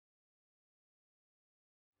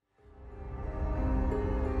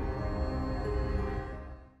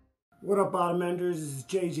What up, bottom enders? This is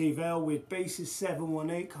JJ Vell with Basis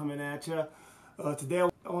 718 coming at you. Today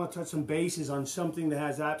I want to touch some bases on something that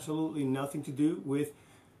has absolutely nothing to do with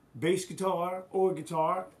bass guitar or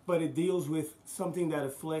guitar, but it deals with something that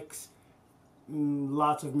afflicts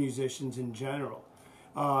lots of musicians in general,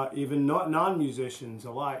 even non-musicians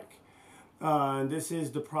alike. And this is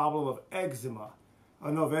the problem of eczema. I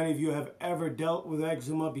don't know if any of you have ever dealt with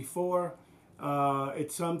eczema before.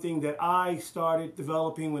 It's something that I started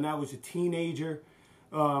developing when I was a teenager.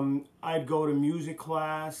 I'd go to music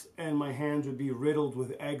class and my hands would be riddled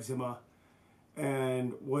with eczema.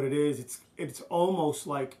 And what it is, it's almost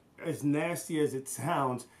like, as nasty as it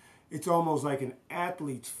sounds, it's almost like an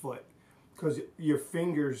athlete's foot, because your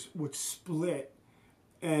fingers would split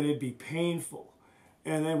and it'd be painful.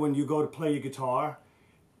 And then when you go to play your guitar,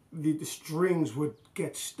 the strings would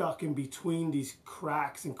get stuck in between these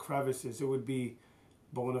cracks and crevices. It would be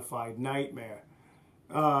bona fide nightmare.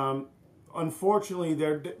 Unfortunately,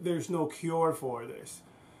 there's no cure for this.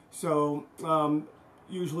 So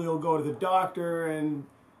usually you'll go to the doctor, and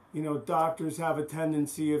doctors have a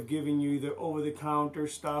tendency of giving you the over-the-counter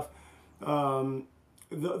stuff. The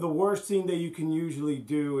worst thing that you can usually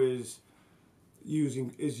do is use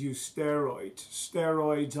steroids.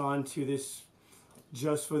 Steroids onto this,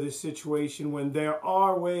 just for this situation, when there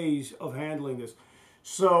are ways of handling this.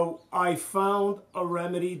 So I found a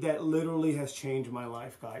remedy that literally has changed my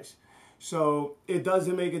life, guys. So it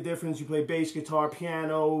doesn't make a difference you play bass guitar,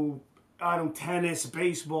 piano, tennis,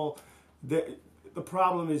 baseball. The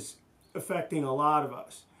problem is affecting a lot of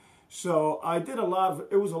us. So I did it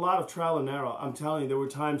was a lot of trial and error. I'm telling you, there were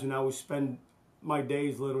times when I would spend my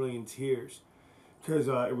days literally in tears, because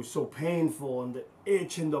it was so painful, and the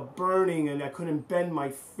itch and the burning, and I couldn't bend my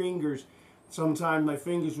fingers. Sometimes my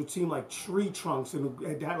fingers would seem like tree trunks, and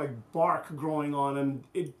it had like bark growing on them.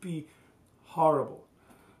 It'd be horrible.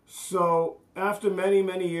 So after many,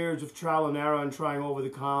 many years of trial and error and trying over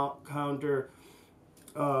the counter,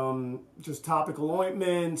 just topical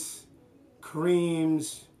ointments,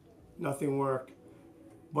 creams, nothing worked.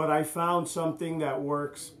 But I found something that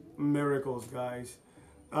works miracles, guys.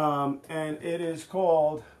 And it is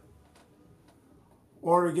called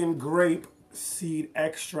Oregon Grape seed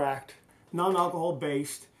extract, non-alcohol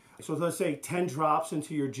based. So let's say 10 drops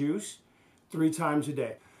into your juice 3 times a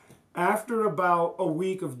day. After about a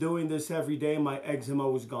week of doing this every day, my eczema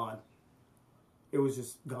was gone. It was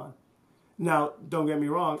just gone. Now, don't get me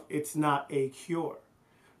wrong, it's not a cure.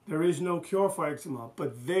 There is no cure for eczema,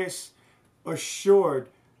 but this assured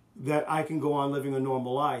that I can go on living a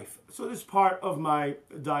normal life. So this is part of my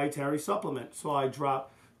dietary supplement. So I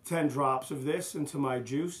drop 10 drops of this into my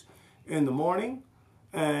juice in the morning,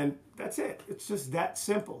 and that's it. It's just that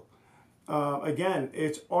simple. Again,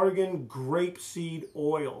 it's Oregon Grape seed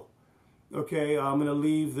oil. Okay, I'm going to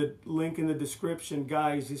leave the link in the description.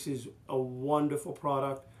 Guys, this is a wonderful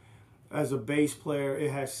product. As a bass player,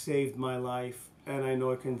 it has saved my life, and I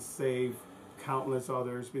know it can save countless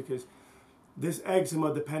others, because this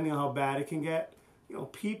eczema, depending on how bad it can get,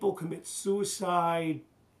 people commit suicide.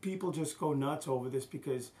 People just go nuts over this,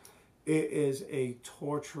 because it is a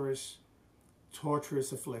torturous,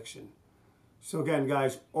 torturous affliction. So again,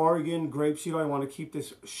 guys, Oregon grapeseed oil. I want to keep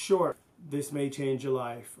this short. This may change your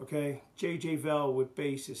life, okay? JJ Vell with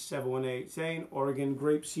Basis 718 saying Oregon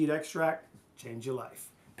grapeseed extract, change your life.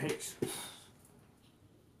 Peace.